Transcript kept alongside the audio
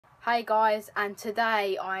Hey guys, and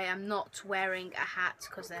today I am not wearing a hat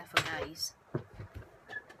because they're for gays.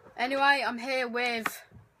 Anyway, I'm here with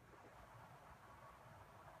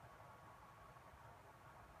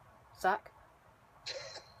Zach.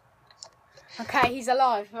 Okay, he's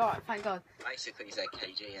alive. Right, thank God. Basically, he's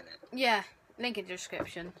AKG, isn't it? Yeah, link in the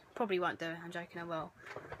description. Probably won't do it, I'm joking, I will.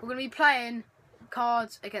 We're going to be playing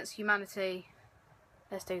Cards Against Humanity.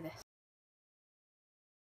 Let's do this.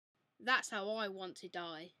 That's how I want to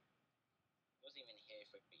die. I wasn't even here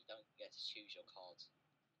for it, but you don't get to choose your cards.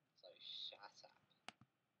 So shut up.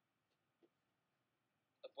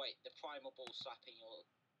 Wait, the primal ball slapping your...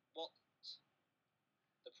 What?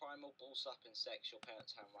 The primal ball slapping sex your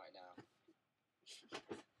parents' hand right now.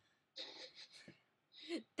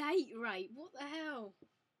 Date rape, what the hell?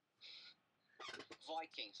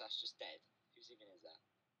 Vikings, that's just dead. Whose even is that?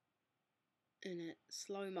 In it,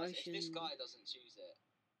 slow motion. If this guy doesn't choose it,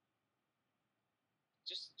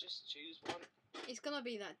 just choose one. It's gonna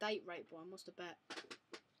be that date rape one, what's the bet?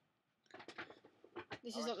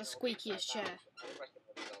 This is like the squeakiest chair. I reckon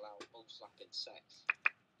we'll allow ball slapping sex.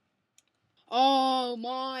 Oh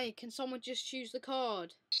my, can someone just choose the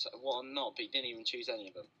card? So, well, I'm not, but you didn't even choose any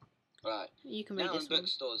of them. Right. You can read Now this in one.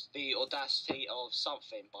 bookstores, The Audacity of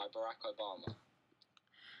Something by Barack Obama.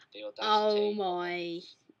 The Audacity. Oh my.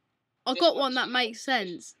 I got one that makes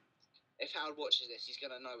sense. If Howard watches this, he's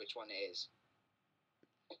going to know which one it is.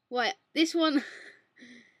 Wait, this one...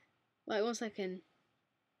 Wait, 1 second.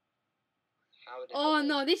 Oh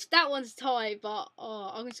no, that one's tight, but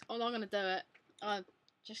I'm not gonna do it. I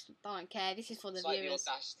just don't care. This is for the it's like viewers.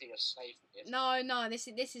 The Audacity of Slavery. No, this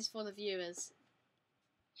is for the viewers.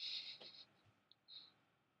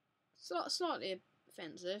 Slightly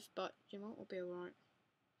offensive, but you know what, we'll be alright.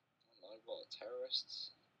 No, what,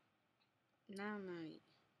 terrorists? No, mate.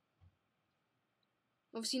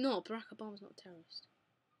 Obviously not. Barack Obama's not a terrorist.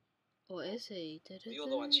 Or is he? You're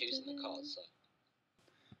the one choosing the cards, so.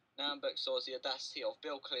 Now in bookstores, The Audacity of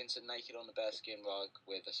Bill Clinton naked on the bearskin rug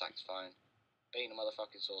with a saxophone, being a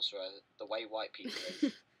motherfucking sorcerer, the way white people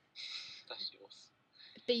is. That's yours.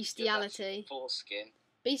 Bestiality. Foreskin.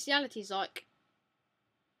 Bestiality is like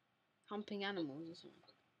humping animals or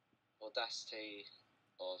something. Audacity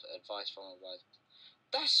of advice from a wise.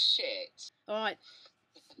 That's shit. Alright.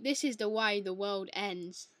 This is the way the world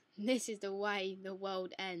ends. This is the way the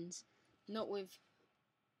world ends. Not with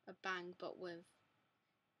a bang, but with...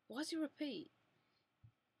 Why does he repeat?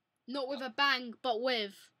 Not with a bang, but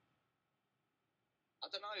with... I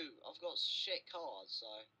don't know. I've got shit cards,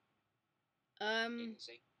 so...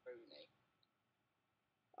 Inzinghy.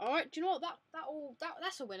 Alright, do you know what?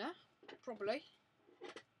 That's a winner. Probably.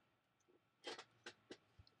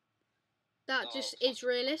 That just is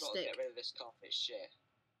realistic. I've got to get rid of this card. It's shit.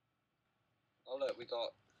 Oh look, we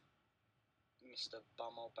got Mr.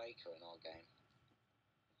 Bumhole Baker in our game.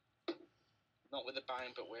 Not with a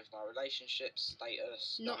bang, but with my relationship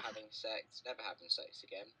status, not having sex, never having sex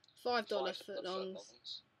again. $5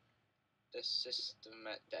 footlongs. The system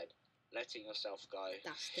dead. Letting yourself go.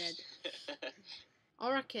 That's dead.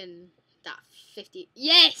 I reckon that 50.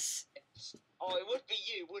 Yes! Oh, it would be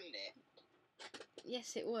you, wouldn't it?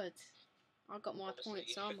 Yes, it would. I got my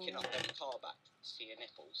points. You're hooking up them car back to your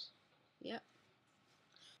nipples. Yep.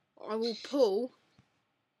 I will pull.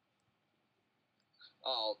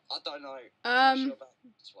 Oh, I don't know. I'm not sure about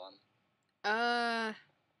this one. I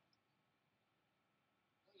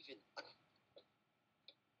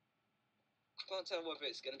can't tell whether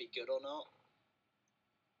it's going to be good or not.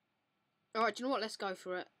 Alright, do you know what? Let's go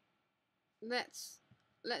for it. Let's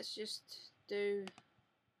just do...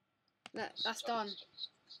 That's done.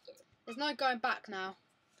 There's no going back now.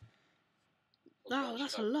 No,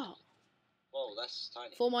 that's a lot. Whoa, that's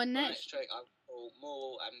tiny. For my next trick, I pull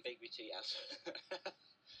moral ambiguity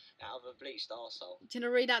out of a bleached arsehole. Do you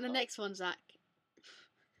want to read out the next one, Zach?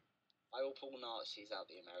 I will pull Nazis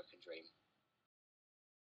out the American dream.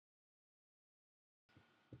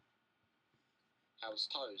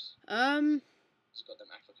 How's toes? He's got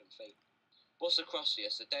them African feet. What's the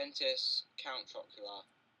crushiest? The dentist, Count Chocula.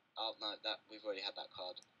 Oh no, we've already had that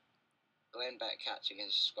card. Glenn Beck catching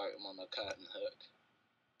his scrotum on a curtain hook.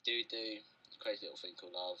 Doo-doo, Crazy Little Thing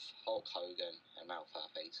Called Love, Hulk Hogan, and mouth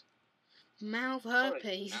herpes. Mouth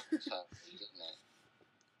herpes? Mouth herpes, isn't it?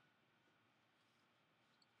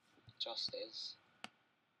 Justice.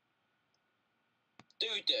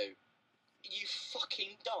 Doo-doo, you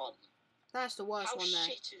fucking done. That's the worst one there.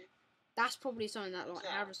 Shit is... That's probably something that like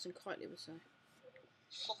Harrison Keightley would say.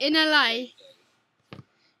 In LA,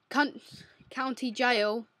 county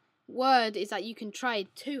jail, word is that you can trade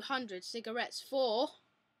 200 cigarettes for...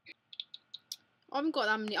 I haven't got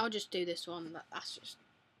that many. I'll just do this one. That's just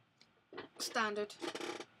Standard.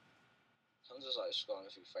 I'm just like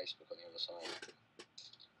scrolling through Facebook on the other side.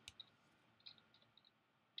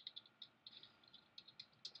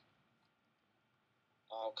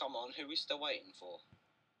 Oh, come on, who are we still waiting for?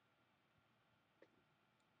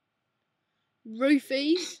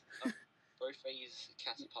 Roofies. Roofies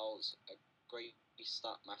catapults a great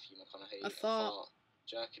start, Matthew McConaughey. A fart.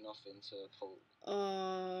 Jerking off into a pool.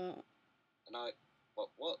 No,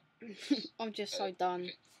 what? I'm just so done.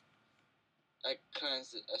 A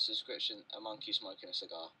cleanse a subscription, a monkey smoking a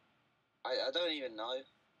cigar. I don't even know. Are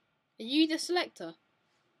you the selector?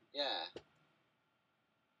 Yeah.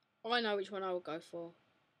 I know which one I would go for.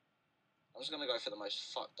 I'm just gonna go for the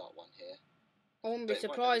most fucked up one here. I wouldn't be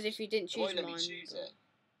surprised if you didn't choose mine. Let me choose it.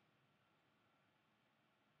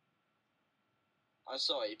 I'm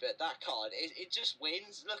sorry, but that card, it just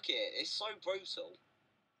wins. Look at it. It's so brutal.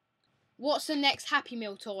 What's the next Happy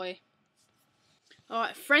Meal toy?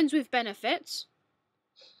 Alright, friends with benefits.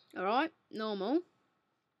 Alright, normal.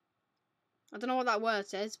 I don't know what that word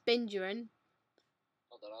says. Bingering.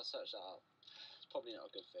 Hold on, I'll search that up. It's probably not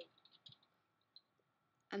a good thing.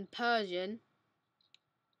 And Persian.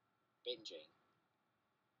 Binging.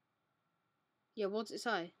 Yeah, what does it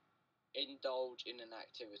say? Indulge in an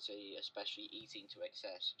activity, especially eating to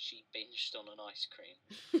excess. She binged on an ice cream.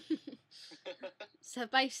 So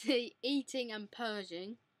basically, eating and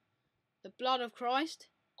purging. The blood of Christ.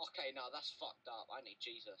 Okay, no, that's fucked up. I need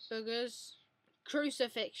Jesus. Boogers.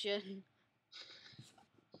 Crucifixion.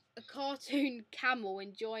 A cartoon camel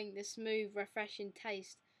enjoying the smooth, refreshing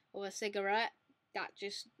taste of a cigarette. That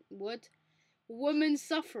just would. Women's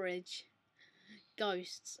suffrage.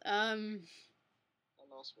 Ghosts. That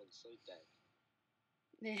last one's so dead.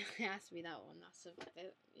 Yeah, it has to be that one. That's a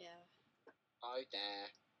bit, yeah. Oh, there.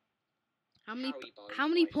 How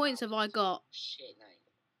many points have I got? Shit name.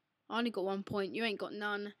 I only got 1 point. You ain't got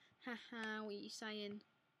none. Haha, what are you saying?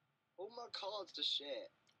 All my cards are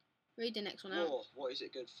shit. Read the next one out. War. What is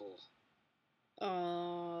it good for?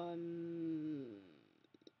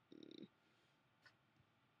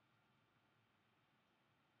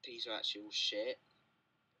 These are actually all shit.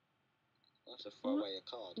 I have to throw away a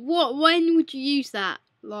card. What? When would you use that?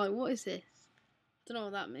 Like, what is this? I don't know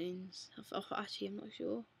what that means. Actually, I'm not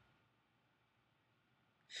sure.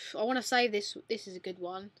 I want to say this. This is a good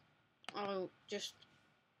one. I'll just.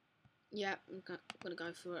 Yeah, I'm gonna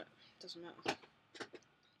go for it. Doesn't matter.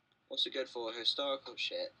 What's it good for? Historical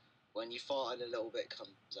shit. When you fart and a little bit comes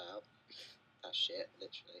out. That's shit,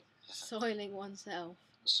 literally. Soiling oneself.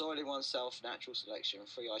 Soiling oneself, natural selection,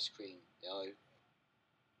 free ice cream. Yo.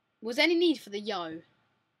 Was there any need for the yo?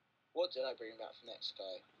 What did I bring back from Mexico?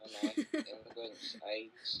 My life, immigrants,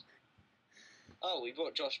 AIDS. Oh, we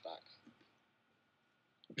brought Josh back.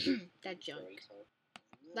 Dead joke.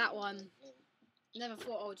 That one. Never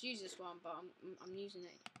thought I would use this one, but I'm using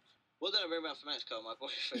it. What did I bring back from Mexico? My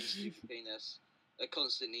boyfriend's stupid penis. A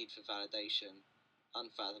constant need for validation.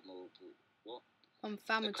 Unfathomable. What?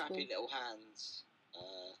 Unfathomable. The crappy little hands.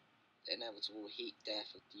 Inevitable heat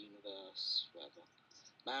death of the universe. Whatever.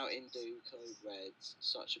 Mountain Dew, Code Reds.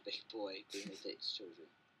 Such a big boy being addicted to children.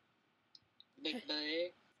 Big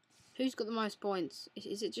boy. Who's got the most points?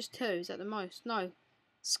 Is it just 2? Is that the most? No.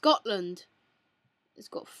 Scotland. It's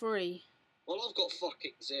got 3. Well, I've got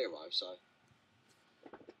fucking 0, so.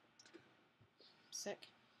 Sick.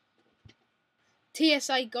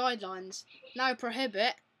 TSA guidelines now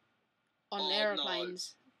prohibit on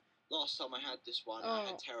aeroplanes. No. Last time I had this one, I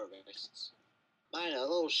had terrorists. Man, a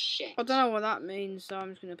little shit. I don't know what that means, so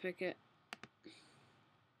I'm just going to pick it.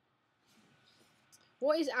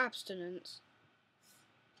 What is abstinence?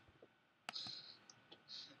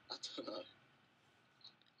 I don't know.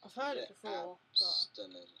 I've heard it before.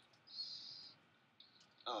 Abstinence.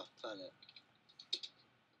 Oh, found it.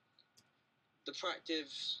 The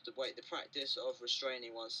practice of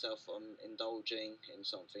restraining oneself from indulging in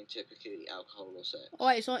something, typically alcohol or sex. Oh,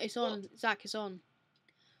 it's on. What? Zach, it's on.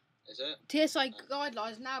 Is it? TSA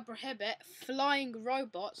guidelines now prohibit flying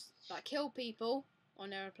robots that kill people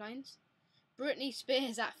on aeroplanes. Britney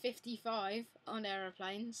Spears at 55 on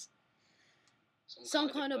aeroplanes. Some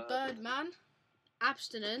kind of bird man.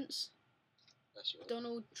 Abstinence.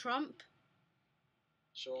 Donald Trump.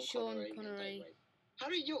 Sean Connery. How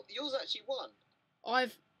did yours actually won?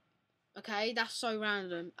 Okay, that's so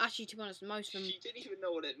random. Actually, to be honest, most of them. She didn't even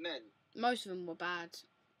know what it meant. Most of them were bad.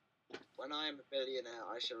 When I am a billionaire,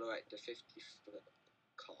 I shall erect a 50-foot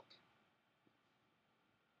cock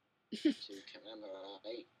to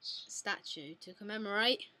commemorate. Statue to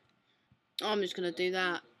commemorate. I'm just gonna do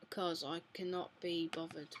that because I cannot be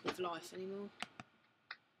bothered with life anymore.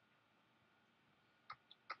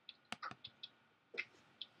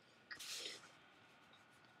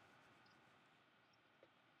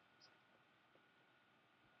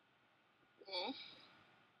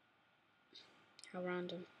 How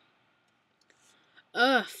random.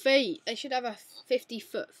 Feet. They should have a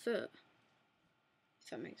 50-foot. If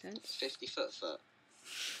that makes sense. 50-foot.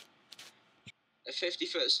 A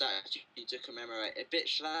 50-foot statue to commemorate a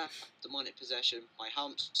bitch slap, demonic possession, my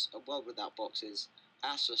humps, a world without boxes,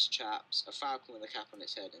 assless chaps, a falcon with a cap on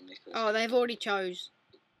its head, and Nicholas. Oh, they've already chose.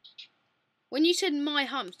 When you said my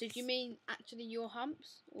humps, did you mean actually your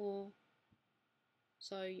humps? Or...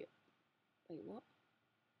 So... Wait, what?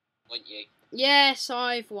 Weren't you? Yes,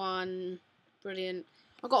 I've won. Brilliant.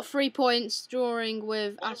 I got 3 points drawing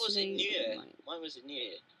with Mine Ashley. was in Year. Mine was in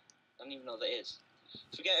Year. I don't even know what that is.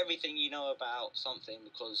 Forget everything you know about something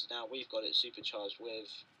because now we've got it supercharged with...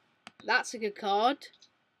 That's a good card.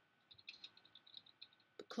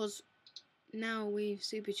 Because now we've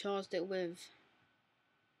supercharged it with...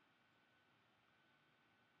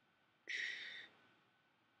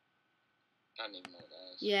 I don't even know what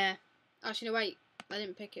that is. Yeah. Actually, no, wait. I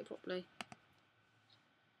didn't pick it properly.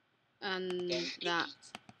 And that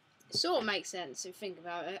sort of makes sense if you think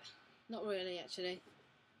about it. Not really, actually.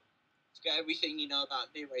 Forget everything you know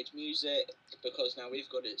about new age music because now we've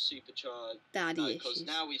got it supercharged. Daddy issues. Because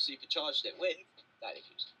now we've supercharged it with daddy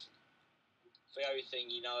issues. For everything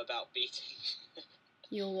you know about beating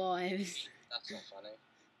your wives. That's not funny.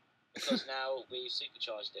 Because now we've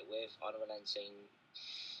supercharged it with unrelenting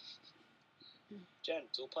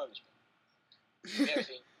gentle punishment. For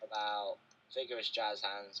everything about vigorous jazz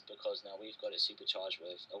hands because now we've got it supercharged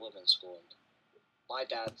with a woman scorned. My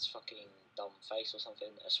dad's fucking dumb face or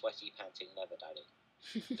something, a sweaty, panting leather daddy.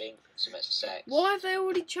 Being some sex. Why have they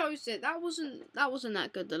already chose it? That wasn't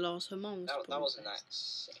that good. The last her mum was. That wasn't that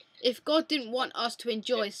sick. If God didn't want us to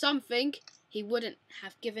enjoy something, He wouldn't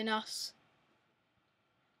have given us.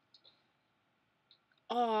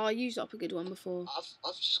 Oh, I used up a good one before.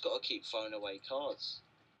 I've just got to keep throwing away cards.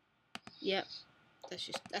 Yep.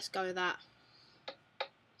 Let's go with that.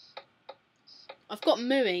 I've got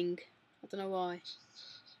mooing. I don't know why.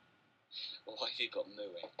 Why have you got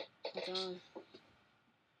mooing? I don't know.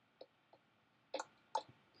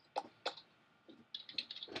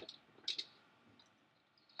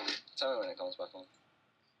 Tell me when it comes back on.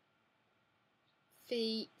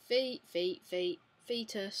 Fetus.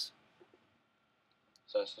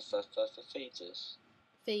 For fetus.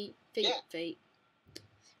 Feet. Yeah. Feet.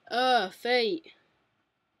 Feet.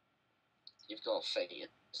 You've got feet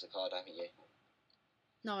as a card, haven't you?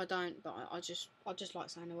 No, I don't. But I just like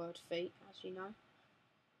saying the word feet, as you know.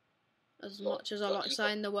 As much as I like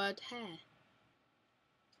saying the word hair.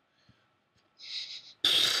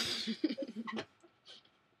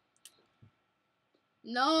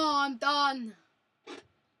 No, I'm done.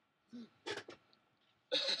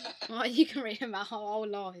 Well, you can read them out. I'll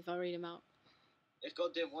laugh if I read them out. If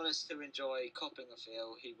God didn't want us to enjoy copping a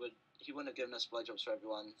feel, He wouldn't have given us blowjobs for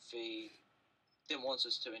everyone. If He didn't want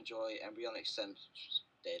us to enjoy embryonic stem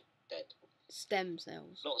dead. Stem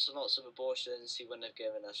cells. Lots and lots of abortions. He wouldn't have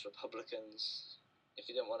given us Republicans. If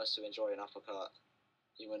He didn't want us to enjoy an uppercut,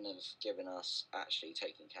 He wouldn't have given us actually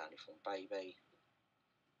taking candy from baby.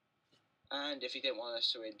 And if He didn't want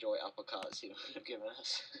us to enjoy uppercuts, He would have given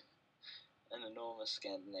us an enormous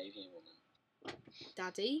Scandinavian woman.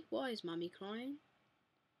 Daddy, why is Mummy crying?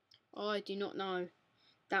 I do not know.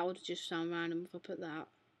 That would just sound random if I put that.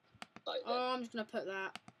 I'm just going to put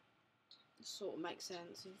that. It sort of makes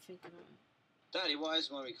sense if you think about it. Daddy, why is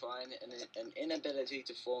Mummy crying? An inability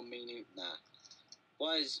to form meaning? Nah.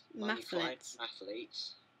 Why is Mummy crying?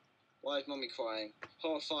 Mathletes. Why is Mummy crying?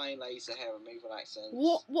 Horrifying laser hair removal accents.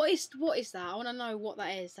 What is that? I want to know what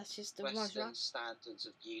that is. That's just the Western standards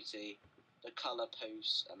of beauty. The colour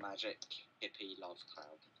post, a magic hippie love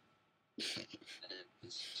cloud.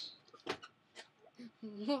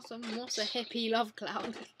 What's a hippie love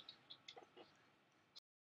cloud?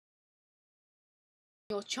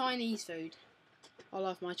 Your Chinese food. I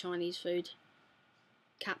love my Chinese food.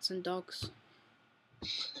 Cats and dogs.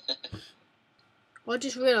 I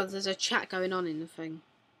just realised there's a chat going on in the thing.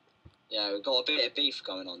 Yeah, we've got a bit of beef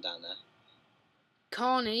going on down there.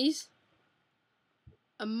 Carnies.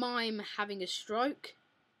 A mime having a stroke.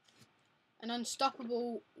 An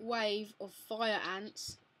unstoppable wave of fire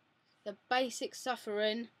ants. The basic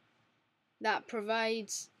suffering that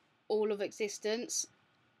pervades all of existence.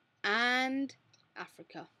 And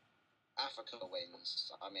Africa. Africa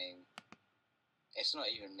wins. I mean, it's not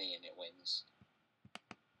even me and it wins.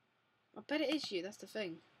 I bet it is you, that's the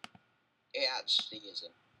thing. It actually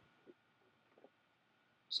isn't.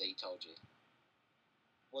 So he told you.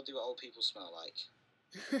 What do old people smell like?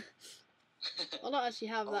 I don't actually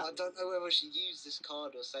have that. I don't know whether I should use this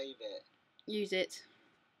card or save it. Use it.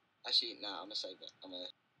 Actually, no, I'm going to save it.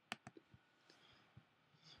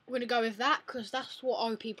 We're gonna go with that because that's what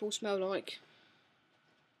old people smell like.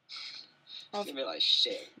 It's gonna be like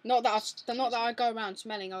shit. Not that I go around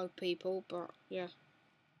smelling old people, but yeah.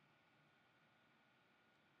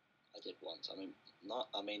 I did once. I mean, no,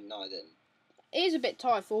 I didn't. It is a bit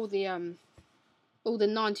tight for all the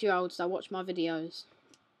 90-year-olds that watch my videos.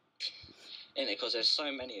 Isn't it? Because there's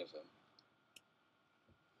so many of them.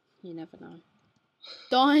 You never know.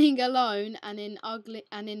 Dying alone and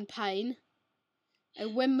in pain. A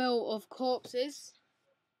windmill of corpses.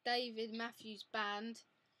 David Matthews Band.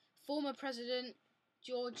 Former President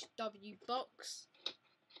George W. Box.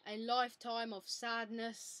 A lifetime of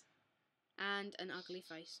sadness. And an ugly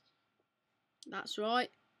face. That's right.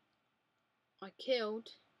 I killed.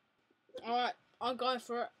 Alright, I'm going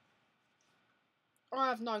for it. I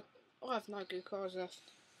have no good cards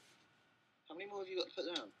left. How many more have you got to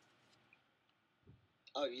put down?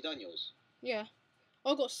 Oh, you done yours? Yeah.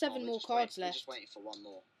 I've got 7 more cards left. We're just waiting for one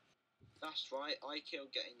more. That's right, I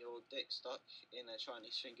killed getting your dick stuck in a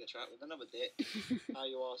Chinese finger trap with another dick. How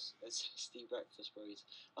you ask a zesty breakfast burrito.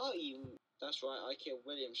 Oh, that's right, I killed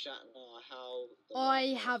William Shatner.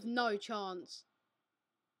 I have no chance.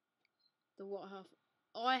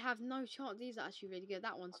 I have no chance. These are actually really good.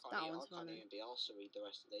 That one's funny. I can't even be asked to read the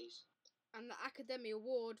rest of these. And the Academy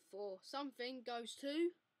Award for something goes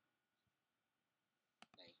to...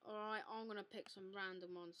 Alright, I'm going to pick some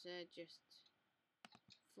random ones here just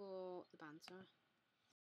for the banter.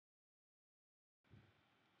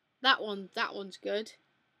 That one's good.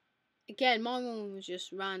 Again, my one was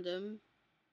just random.